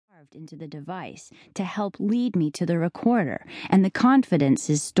carved into the device to help lead me to the recorder and the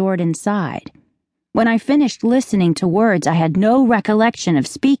confidences stored inside. When I finished listening to words I had no recollection of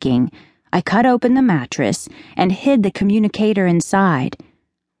speaking, I cut open the mattress and hid the communicator inside.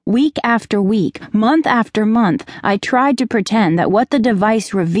 Week after week, month after month, I tried to pretend that what the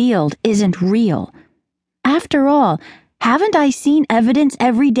device revealed isn't real. After all, haven't I seen evidence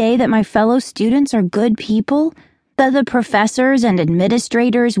every day that my fellow students are good people? That the professors and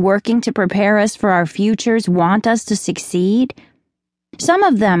administrators working to prepare us for our futures want us to succeed? Some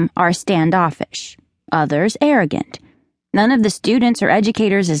of them are standoffish, others arrogant. None of the students or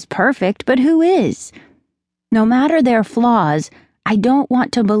educators is perfect, but who is? No matter their flaws, I don't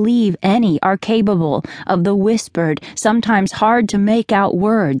want to believe any are capable of the whispered, sometimes hard to make out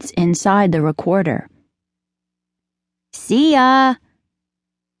words inside the recorder. See ya!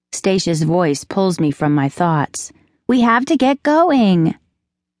 Stasia's voice pulls me from my thoughts. We have to get going.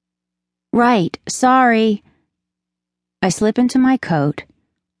 Right, sorry. I slip into my coat,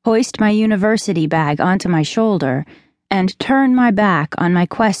 hoist my university bag onto my shoulder, and turn my back on my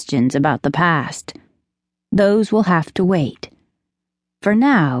questions about the past. Those will have to wait. For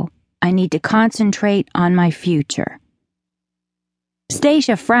now, I need to concentrate on my future.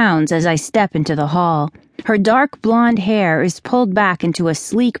 Stasia frowns as I step into the hall. Her dark blonde hair is pulled back into a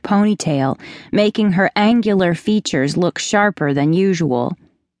sleek ponytail, making her angular features look sharper than usual.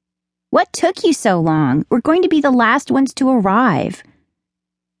 What took you so long? We're going to be the last ones to arrive.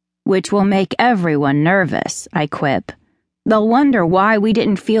 Which will make everyone nervous, I quip. They'll wonder why we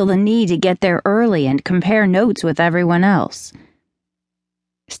didn't feel the need to get there early and compare notes with everyone else.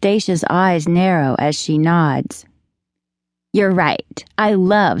 Stasia's eyes narrow as she nods. You're right. I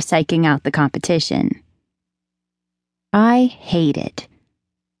love psyching out the competition. I hate it.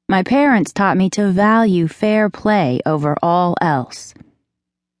 My parents taught me to value fair play over all else.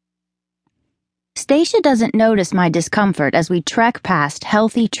 Stasia doesn't notice my discomfort as we trek past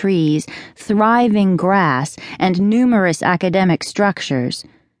healthy trees, thriving grass, and numerous academic structures.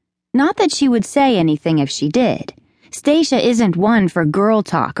 Not that she would say anything if she did. Stasia isn't one for girl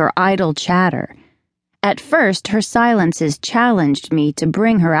talk or idle chatter. At first, her silences challenged me to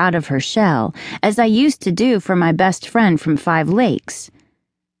bring her out of her shell, as I used to do for my best friend from 5 Lakes.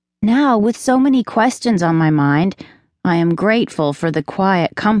 Now, with so many questions on my mind, I am grateful for the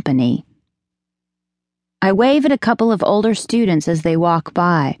quiet company. I wave at a couple of older students as they walk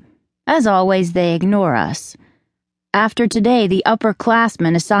by. As always, they ignore us. After today, the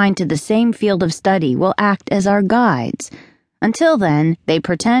upperclassmen assigned to the same field of study will act as our guides. Until then, they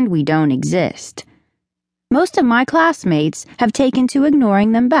pretend we don't exist. Most of my classmates have taken to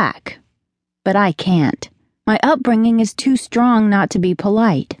ignoring them back. But I can't. My upbringing is too strong not to be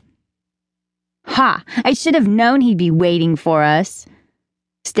polite. Ha! I should have known he'd be waiting for us.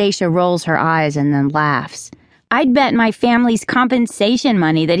 Stasia rolls her eyes and then laughs. I'd bet my family's compensation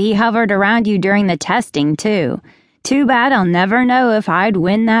money that he hovered around you during the testing, too. Too bad I'll never know if I'd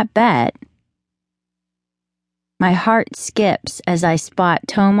win that bet. My heart skips as I spot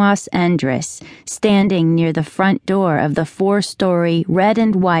Tomas Endres standing near the front door of the 4-story red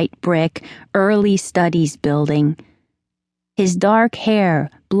and white brick early studies building. His dark hair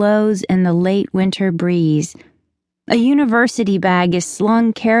blows in the late winter breeze. A university bag is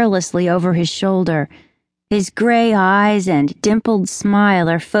slung carelessly over his shoulder. His gray eyes and dimpled smile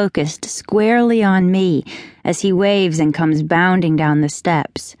are focused squarely on me as he waves and comes bounding down the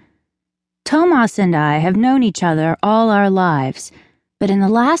steps. Tomas and I have known each other all our lives, but in the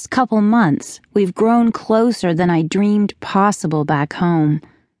last couple months, we've grown closer than I dreamed possible back home.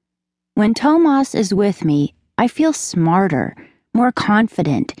 When Tomas is with me, I feel smarter, more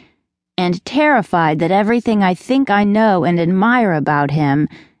confident, and terrified that everything I think I know and admire about him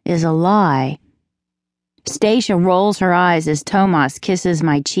is a lie. Stasia rolls her eyes as Tomas kisses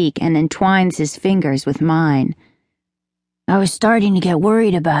my cheek and entwines his fingers with mine. I was starting to get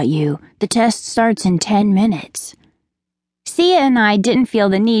worried about you. The test starts in 10 minutes. Sia and I didn't feel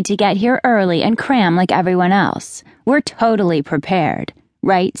the need to get here early and cram like everyone else. We're totally prepared.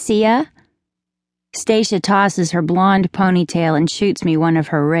 Right, Sia? Stasia tosses her blonde ponytail and shoots me one of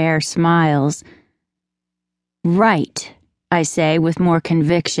her rare smiles. Right, I say with more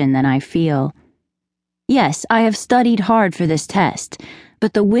conviction than I feel. Yes, I have studied hard for this test,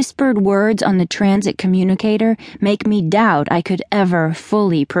 but the whispered words on the transit communicator make me doubt I could ever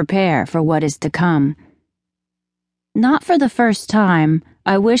fully prepare for what is to come. Not for the first time,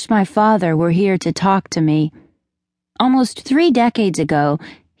 I wish my father were here to talk to me. Almost 3 decades ago,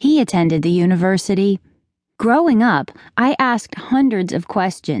 he attended the university. Growing up, I asked hundreds of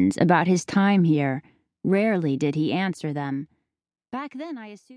questions about his time here. Rarely did he answer them. Back then, I assumed